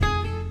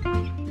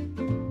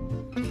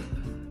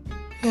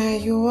Yeah,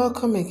 you're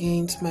welcome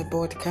again to my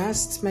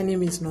podcast. My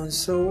name is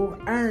Nonso,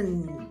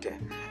 and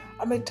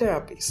I'm a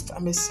therapist.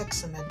 I'm a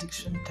sex and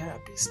addiction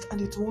therapist,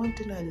 and it's one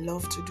thing I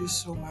love to do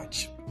so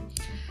much.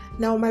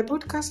 Now, my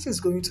podcast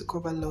is going to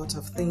cover a lot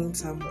of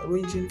things,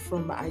 ranging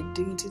from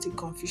identity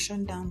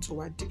confusion down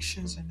to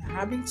addictions and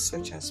habits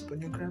such as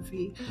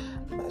pornography,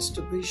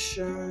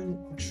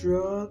 masturbation,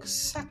 drugs,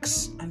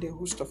 sex, and a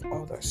host of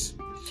others.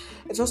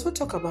 It also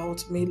talk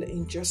about male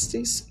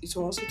injustice. It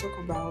will also talk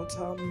about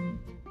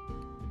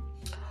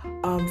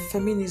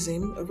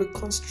feminism,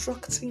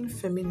 reconstructing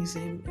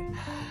feminism.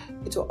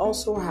 It will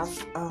also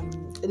have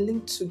a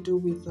link to do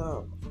with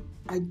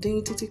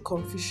identity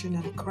confusion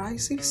and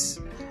crisis,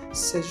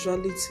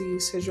 sexuality,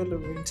 sexual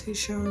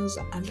orientations,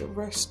 and the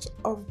rest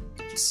of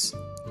it.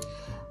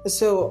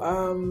 So,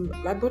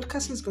 my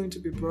podcast is going to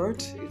be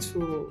broad. It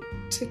will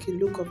take a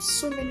look at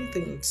so many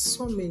things,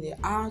 so many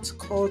art,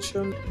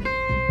 culture.